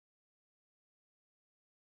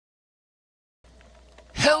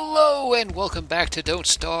Hello and welcome back to Don't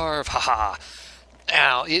Starve. Haha.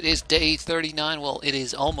 Now, it is day 39. Well, it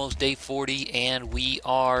is almost day 40 and we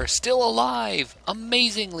are still alive.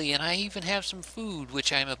 Amazingly. And I even have some food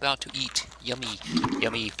which I'm about to eat. Yummy,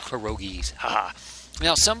 yummy pierogies. Haha.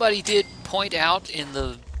 Now, somebody did point out in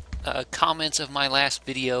the comments of my last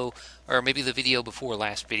video, or maybe the video before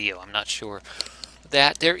last video, I'm not sure,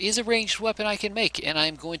 that there is a ranged weapon I can make, and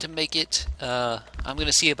I'm going to make it, I'm going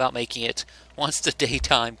to see about making it once the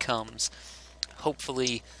daytime comes.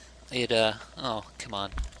 Hopefully it, oh, come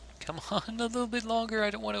on, a little bit longer,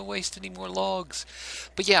 I don't want to waste any more logs.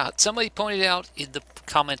 But yeah, somebody pointed out in the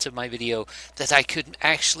comments of my video that I could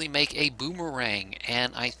actually make a boomerang,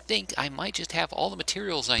 and I think I might just have all the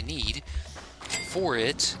materials I need for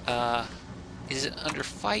it. Is it under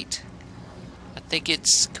fight? I think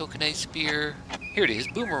it's coconut spear. Here it is,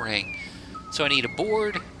 boomerang. So I need a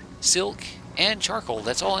board, silk, and charcoal.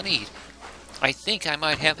 That's all I need. I think I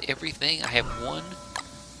might have everything. I have one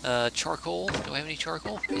charcoal. Do I have any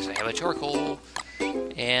charcoal? Yes, I have a charcoal.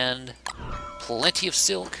 And plenty of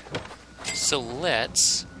silk. So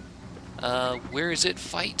let's... where is it?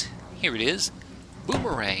 Fight. Here it is.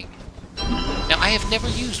 Boomerang. Now, I have never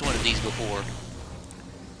used one of these before.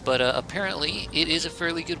 But apparently, it is a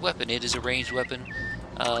fairly good weapon. It is a ranged weapon.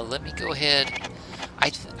 Let me go ahead.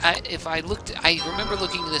 I remember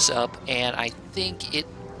looking this up, and I think it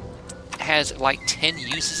has like 10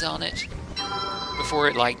 uses on it before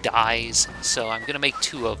it like dies. So I'm gonna make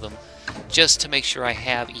 2 of them, just to make sure I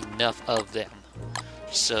have enough of them.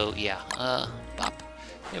 So yeah, pop.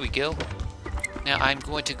 There we go. Now I'm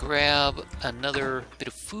going to grab another bit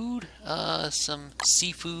of food, some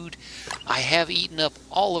seafood. I have eaten up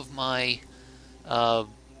all of my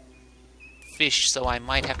fish, so I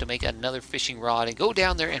might have to make another fishing rod and go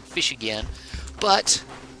down there and fish again. But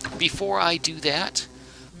before I do that,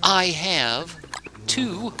 I have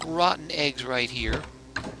 2 rotten eggs right here,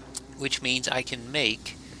 which means I can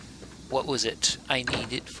make, what was it? I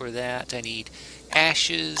need it for that. I need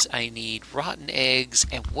ashes, I need rotten eggs,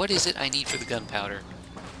 and what is it I need for the gunpowder?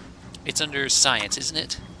 It's under science, isn't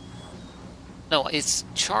it? No, it's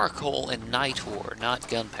charcoal and night ore, not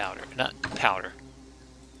gunpowder, not powder.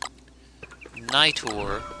 Night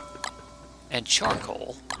ore and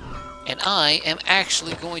charcoal, and I am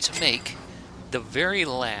actually going to make the very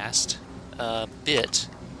last bit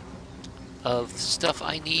of stuff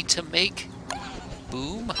I need to make.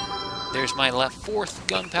 Boom. There's my left 4th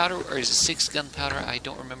gunpowder, or is it 6th gunpowder? I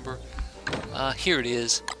don't remember. Here it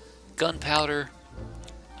is. Gunpowder.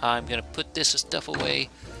 I'm going to put this stuff away.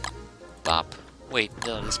 Bop. Wait,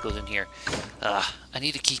 no, this goes in here. I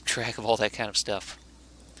need to keep track of all that kind of stuff,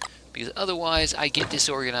 because otherwise I get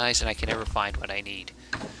disorganized and I can never find what I need.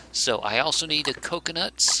 So I also need the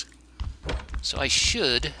coconuts. So I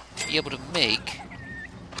should be able to make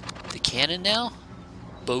the cannon now.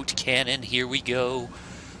 Boat cannon, here we go.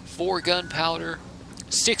 4 gunpowder,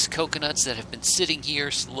 6 coconuts that have been sitting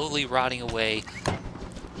here slowly rotting away.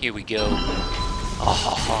 Here we go.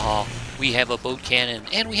 Oh, we have a boat cannon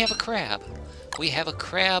and we have a crab. We have a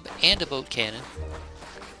crab and a boat cannon.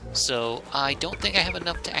 So I don't think I have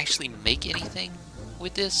enough to actually make anything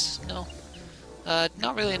with this. No,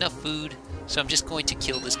 not really enough food. So I'm just going to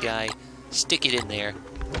kill this guy, stick it in there.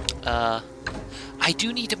 I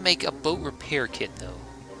do need to make a boat repair kit though.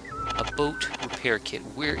 A boat repair kit.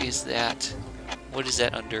 Where is that? What is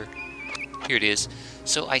that under? Here it is.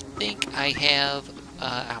 So I think I have...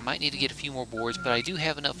 I might need to get a few more boards, but I do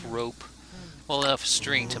have enough rope. Well, enough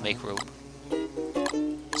string to make rope.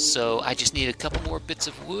 So I just need a couple more bits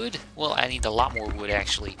of wood. Well, I need a lot more wood,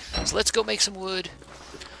 actually. So let's go make some wood.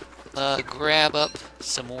 Grab up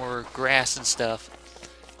some more grass and stuff.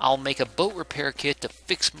 I'll make a boat repair kit to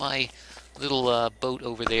fix my little boat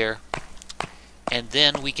over there. And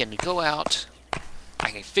then we can go out, I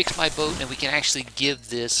can fix my boat, and we can actually give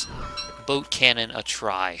this boat cannon a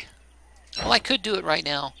try. Well, I could do it right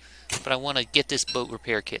now, but I want to get this boat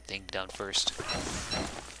repair kit thing done first.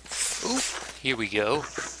 Oop, here we go.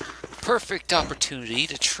 Perfect opportunity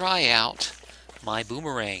to try out my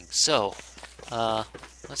boomerang. So,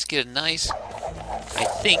 let's get a nice, I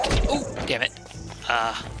think, oh, damn it.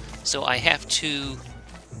 So I have to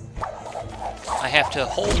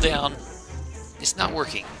hold down. It's not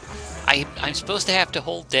working. I'm supposed to have to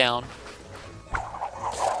hold down.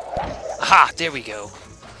 Aha! There we go.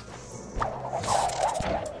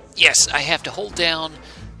 Yes, I have to hold down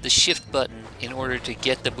the shift button in order to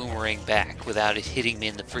get the boomerang back without it hitting me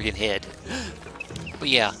in the friggin' head. But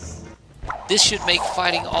yeah, this should make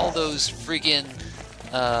fighting all those friggin'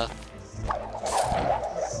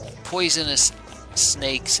 poisonous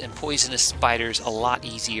snakes and poisonous spiders a lot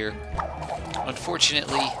easier.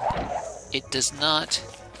 Unfortunately, it does not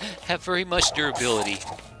have very much durability.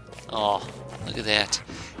 Oh, look at that.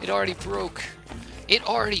 It already broke. It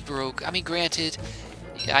already broke. I mean, granted,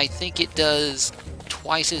 I think it does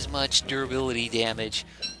twice as much durability damage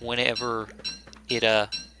whenever it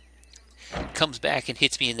comes back and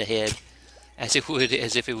hits me in the head as it would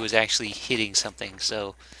as if it was actually hitting something.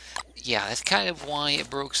 So, yeah, that's kind of why it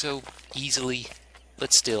broke so easily,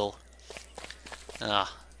 but still.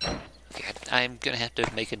 Okay, I'm gonna have to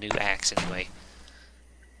make a new axe anyway.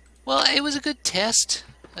 Well, it was a good test,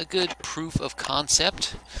 a good proof of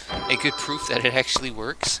concept, a good proof that it actually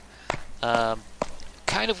works.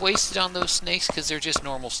 Kind of wasted on those snakes because they're just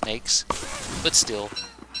normal snakes, but still.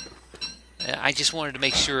 I just wanted to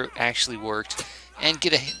make sure it actually worked and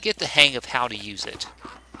get the hang of how to use it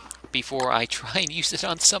before I try and use it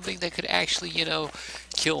on something that could actually, you know,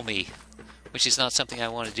 kill me, which is not something I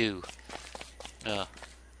want to do.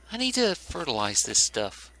 I need to fertilize this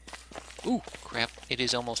stuff. Ooh, crap, it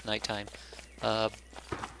is almost nighttime.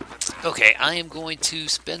 Okay, I am going to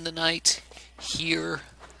spend the night here,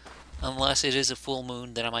 unless it is a full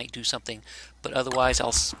moon, then I might do something, but otherwise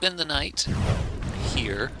I'll spend the night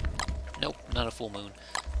here. Nope, not a full moon,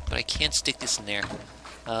 but I can stick this in there.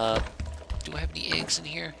 Do I have any eggs in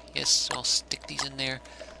here? Yes, I'll stick these in there.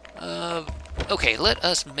 Okay, let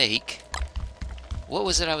us make... What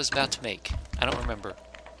was it I was about to make? I don't remember.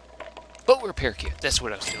 Boat repair kit, that's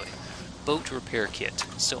what I was doing. Boat repair kit.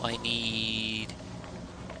 So I need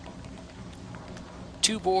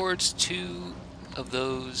 2 boards, 2 of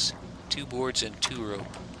those, 2 boards, and 2 rope.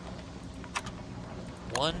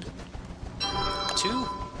 1, 2,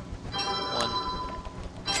 1,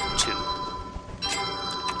 2.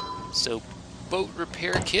 So, boat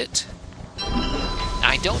repair kit.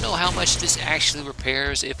 I don't know how much this actually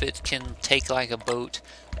repairs, if it can take like a boat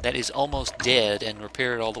that is almost dead and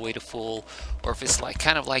repair it all the way to full, or if it's like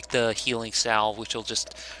kind of like the healing salve, which will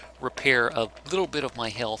just repair a little bit of my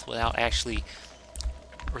health without actually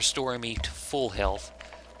restoring me to full health,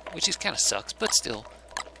 which is kind of sucks, but still,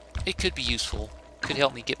 it could be useful. Could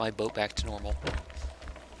help me get my boat back to normal.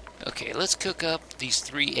 Okay, let's cook up these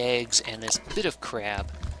 3 eggs and this bit of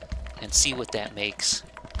crab and see what that makes.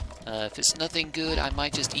 If it's nothing good, I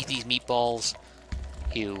might just eat these meatballs.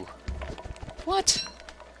 Ew. What?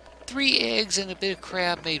 3 eggs and a bit of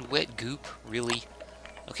crab made wet goop? Really?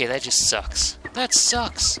 Okay, that just sucks. That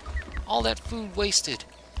sucks! All that food wasted.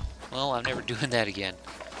 Well, I'm never doing that again.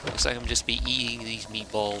 Looks like I'm just be eating these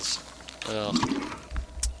meatballs. Ugh.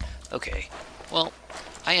 Okay. Well,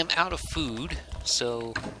 I am out of food,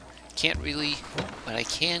 so can't really... But I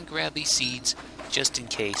can grab these seeds just in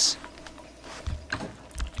case.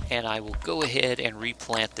 And I will go ahead and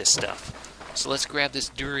replant this stuff. So let's grab this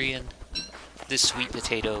durian, this sweet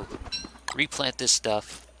potato, replant this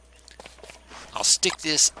stuff. I'll stick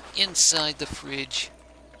this inside the fridge.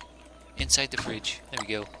 Inside the fridge. There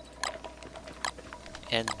we go.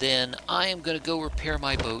 And then I am going to go repair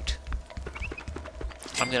my boat.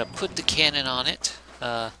 I'm going to put the cannon on it.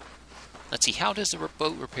 Let's see, how does the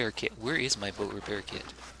boat repair kit? Where is my boat repair kit?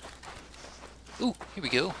 Ooh, here we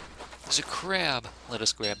go. There's a crab. Let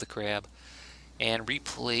us grab the crab and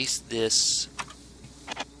replace this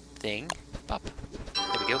thing. Pop.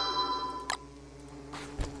 There we go.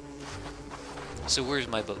 So where's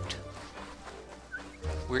my boat?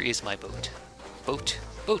 Where is my boat? Boat?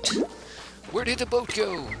 Boat! Where did the boat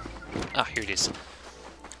go? Ah, here it is.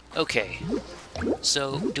 Okay.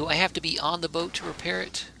 So, do I have to be on the boat to repair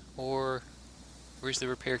it? Or where's the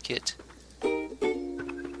repair kit?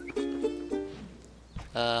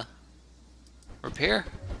 Repair?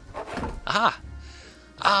 Aha!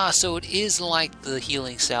 Ah, so it is like the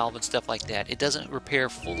healing salve and stuff like that. It doesn't repair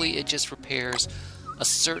fully, it just repairs a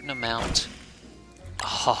certain amount.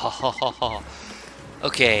 Oh,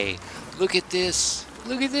 okay, look at this.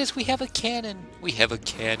 Look at this, we have a cannon. We have a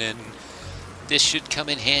cannon. This should come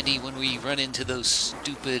in handy when we run into those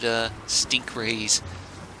stupid stingrays.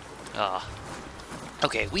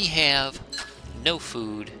 Okay, we have no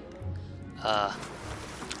food.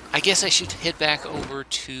 I guess I should head back over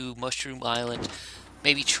to Mushroom Island.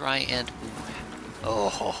 Maybe try and...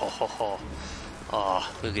 Oh,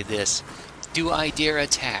 look at this. Do I dare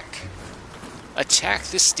attack? Attack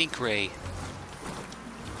the stinkray.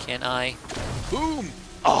 Can I? Boom!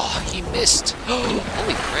 Oh, he missed.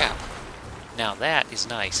 Holy crap. Now that is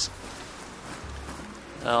nice.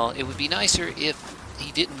 Well, it would be nicer if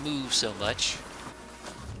he didn't move so much.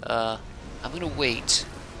 I'm gonna wait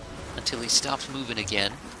until he stops moving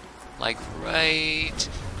again. Like right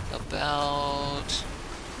about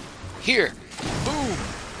here. Boom!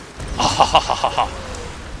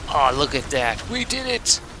 Oh, look at that. We did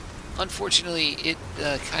it! unfortunately, it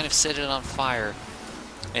kind of set it on fire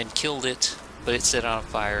and killed it, but it set it on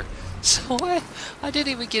fire. So I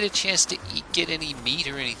didn't even get a chance to get any meat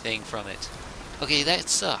or anything from it. Okay, that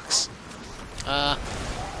sucks.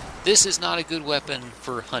 This is not a good weapon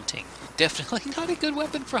for hunting. Definitely not a good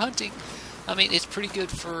weapon for hunting. I mean, it's pretty good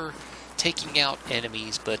for taking out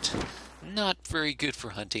enemies, but not very good for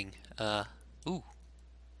hunting. Ooh,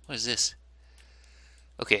 what is this?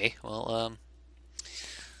 Okay, well,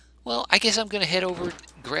 I guess I'm gonna head over,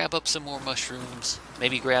 grab up some more mushrooms,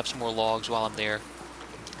 maybe grab some more logs while I'm there,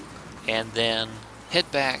 and then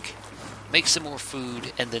head back, make some more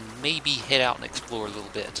food, and then maybe head out and explore a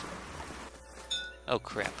little bit. Oh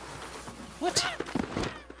crap. What?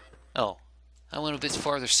 Oh, I went a bit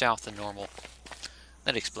farther south than normal.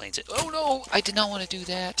 That explains it. Oh no! I did not want to do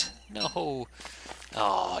that. No.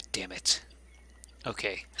 Oh, damn it.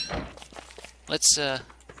 Okay. Let's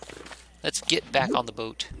get back on the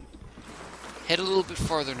boat. Head a little bit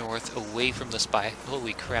farther north, away from the spy.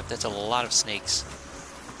 Holy crap, that's a lot of snakes.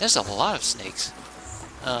 There's a lot of snakes.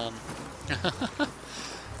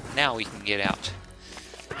 Now we can get out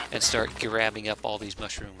and start grabbing up all these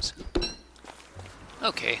mushrooms.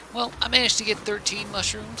 Okay, well, I managed to get 13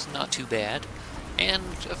 mushrooms, not too bad. And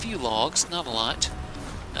a few logs, not a lot.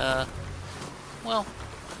 Well,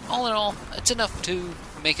 all in all, it's enough to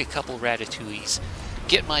make a couple ratatouilles.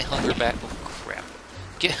 Get my hunger back. Oh, crap.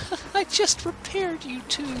 I just repaired you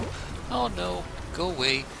too. Oh no. Go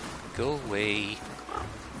away. Go away.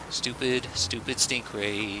 Stupid, stupid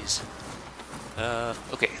stingrays.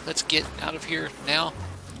 Okay, let's get out of here now.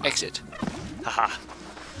 Exit. Haha.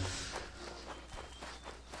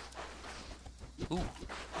 Ooh.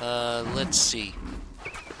 Let's see.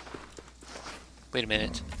 Wait a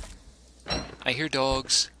minute. I hear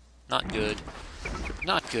dogs. Not good.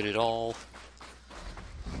 Not good at all.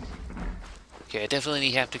 Okay, I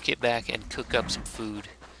definitely have to get back and cook up some food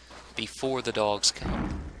before the dogs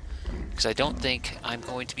come. Because I don't think I'm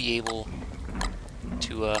going to be able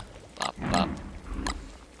to, bop.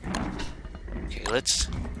 Okay, let's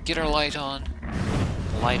get our light on.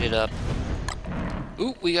 Light it up.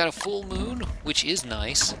 Ooh, we got a full moon, which is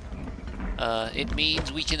nice. It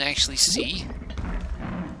means we can actually see.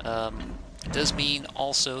 It does mean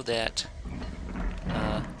also that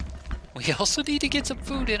we also need to get some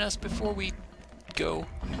food in us before we go.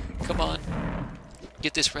 Come on.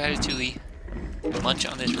 Get this ratatouille. Munch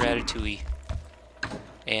on this ratatouille.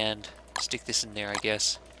 And stick this in there, I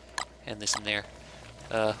guess. And this in there.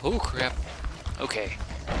 Oh crap. Okay.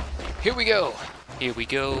 Here we go. Here we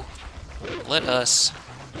go. Let us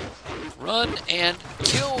run and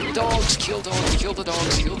kill dogs, kill dogs, kill the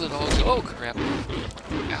dogs, kill the dogs. Oh crap.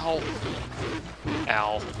 Ow.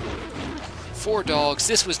 Ow. 4 dogs.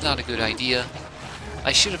 This was not a good idea.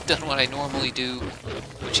 I should have done what I normally do,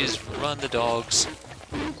 which is run the dogs.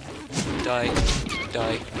 Die.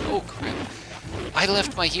 Die. Oh crap. I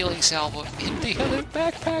left my healing salve in the other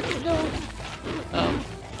backpack. No.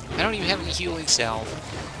 I don't even have any healing salve.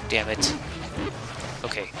 Damn it.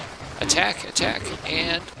 Okay. Attack, attack,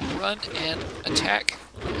 and run, and attack.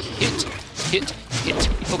 Hit, hit, hit.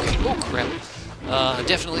 Okay, oh crap.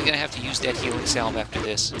 Definitely gonna have to use that healing salve after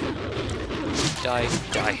this. Die,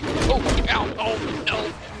 die. Oh, ow, oh,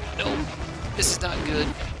 no, no. This is not good.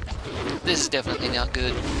 This is definitely not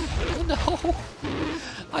good. Oh no.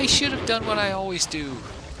 I should have done what I always do,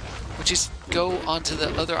 which is go onto the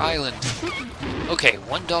other island. Okay,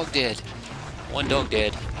 1 dog dead. 1 dog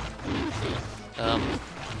dead.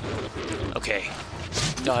 Okay.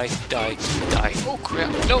 Die, die, die. Oh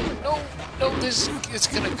crap. No, no, no, it's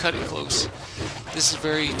gonna cut it close. This is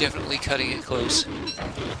very definitely cutting it close.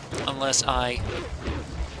 Unless I...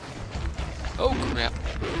 Oh crap.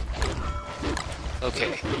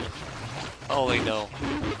 Okay. Holy no.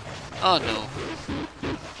 Oh no.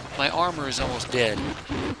 My armor is almost dead.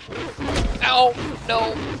 Ow!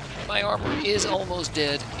 No! My armor is almost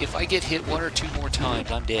dead. If I get hit 1 or 2 more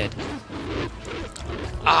times, I'm dead.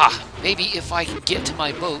 Ah! Maybe if I can get to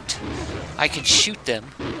my boat, I can shoot them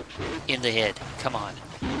in the head. Come on.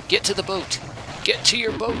 Get to the boat. Get to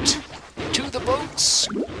your boat. To the boats.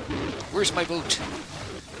 Where's my boat?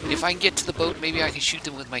 If I can get to the boat, maybe I can shoot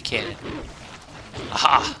them with my cannon.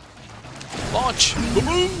 Aha! Launch!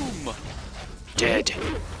 Boom! Dead.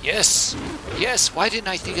 Yes. Yes. Why didn't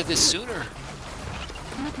I think of this sooner?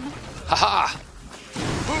 Haha!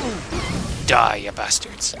 Boom! Die, you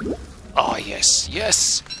bastards. Oh, yes.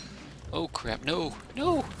 Yes! Oh, crap. No.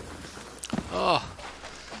 No! Oh.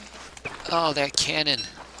 Oh, that cannon.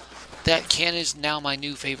 That cannon is now my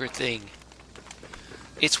new favorite thing.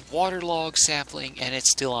 It's waterlogged sapling, and it's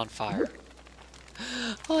still on fire.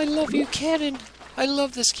 Oh, I love you, cannon. I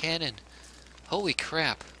love this cannon. Holy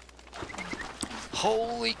crap.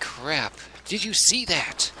 Holy crap. Did you see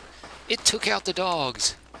that? It took out the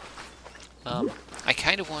dogs. I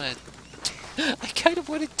kind of want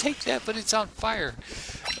to take that, but it's on fire.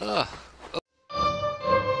 Ugh.